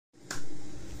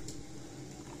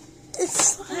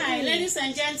Hi, ladies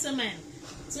and gentlemen.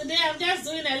 Today I'm just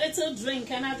doing a little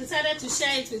drink and I've decided to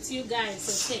share it with you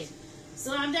guys. Okay,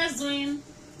 so I'm just doing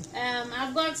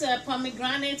I've got a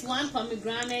pomegranate, one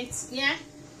pomegranate, yeah,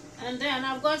 and then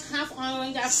I've got half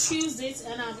orange. I've squeezed it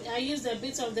and I used a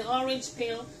bit of the orange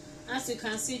peel, as you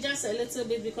can see, just a little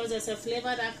bit, because there's a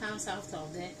flavor that comes out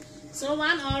of there. So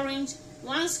one orange,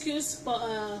 one squeeze,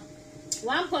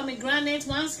 one pomegranate,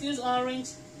 one squeeze orange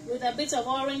with a bit of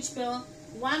orange peel,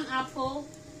 one apple,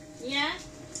 yeah,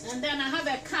 and then I have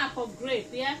a cup of grape,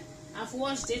 yeah. I've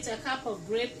washed it, a cup of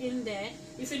grape in there.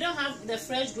 If you don't have the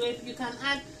fresh grape, you can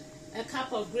add a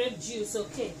cup of grape juice,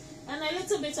 okay, and a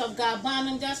little bit of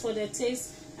galbanum just for the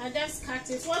taste. I just cut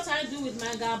it. What I do with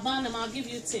my galbanum, I'll give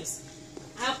you tips.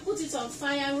 I put it on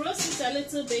fire, roast it a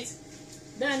little bit,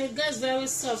 then it gets very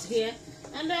soft here,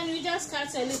 and then you just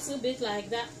cut a little bit like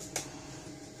that.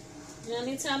 And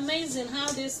it's amazing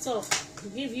how this stuff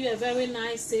give you a very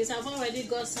nice taste. I've already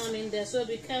got some in there, so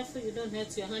be careful you don't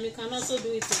hurt your hand. You can also do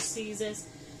it with scissors.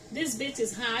 This bit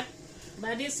is hard,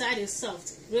 but this side is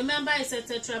soft. Remember, it's a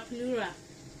tetraplural.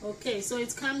 Okay, so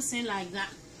it comes in like that.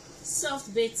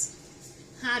 Soft bit,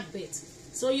 hard bit.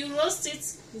 So you roast it,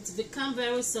 it's become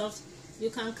very soft. You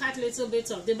can cut a little bit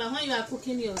of it, but when you are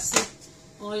cooking your soup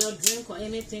or your drink or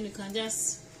anything, you can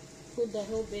just put the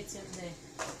whole bit in there.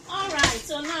 Alright,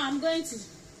 so now I'm going to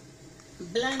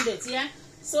blend it, yeah.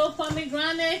 So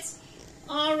pomegranate,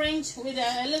 orange with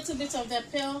a little bit of the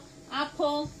peel,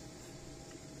 apple,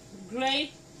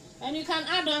 grape, and you can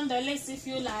add on the list if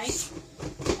you like.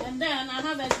 And then I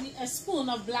have a spoon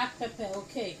of black pepper,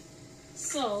 okay.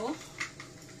 So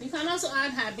you can also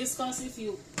add hibiscus if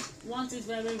you want it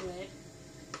very red,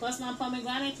 because my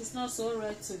pomegranate is not so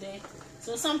red today.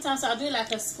 So sometimes I'll do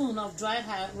like a spoon of dried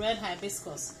red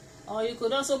hibiscus. Or you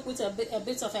could also put a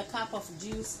bit of a cup of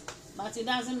juice, but it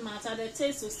doesn't matter. The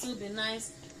taste will still be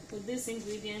nice with this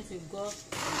ingredient we've got.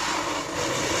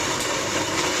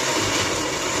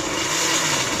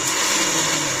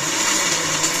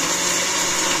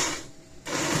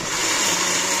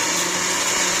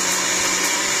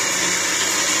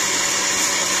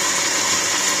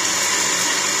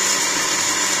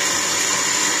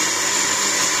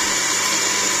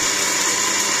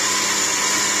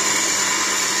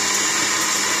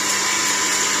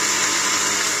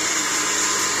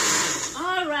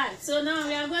 So now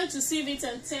we are going to sieve it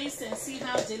and taste and see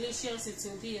how delicious it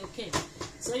will be, okay?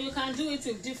 So you can do it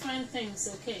with different things,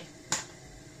 okay?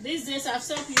 These days I've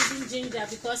stopped using ginger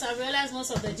because I realized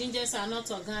most of the gingers are not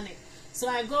organic. So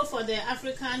I go for the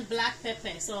African black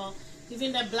pepper. So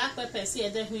even the black peppers here,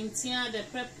 the huintia, the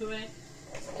pepper,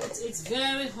 it's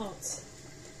very hot.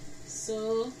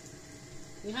 So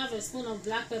we have a spoon of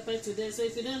black pepper today. So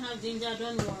if you don't have ginger,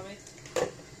 don't worry.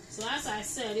 So as I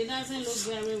said, it doesn't look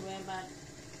very well, but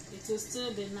it will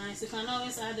still be nice. You can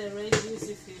always add a red juice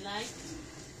if you like.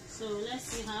 So let's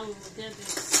see how we will get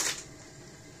this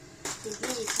to do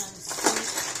with some spoon.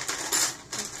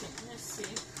 Okay, let's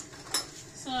see.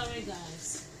 Sorry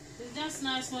guys, it's just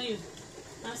nice when you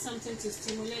add something to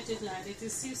stimulate it like it.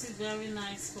 It seems it very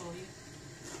nice for you.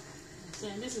 So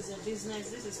this is a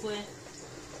business. This is where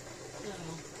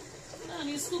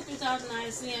you scoop it out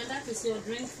nicely, and that is your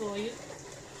drink for you.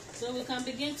 So we can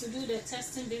begin to do the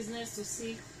testing business to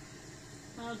see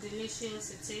how delicious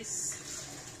it is.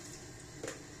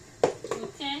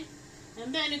 Okay,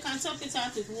 and then you can top it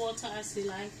out with water as you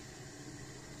like.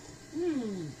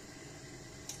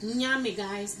 Yummy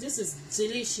guys, this is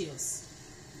delicious.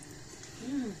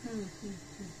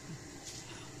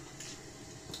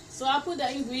 So I'll put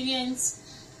the ingredients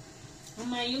on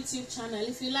my YouTube channel.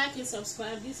 If you like it,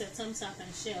 subscribe, give it a thumbs up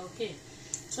and share, okay?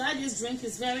 Try this drink,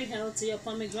 it's very healthy. Your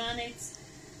pomegranate,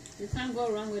 you can't go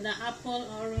wrong with the apple,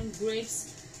 orange,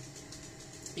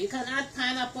 grapes. You can add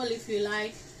pineapple if you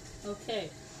like, okay,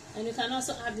 and you can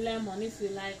also add lemon if you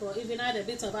like, or even add a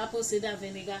bit of apple cider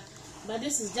vinegar. But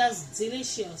this is just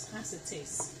delicious as it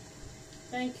tastes.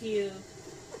 Thank you.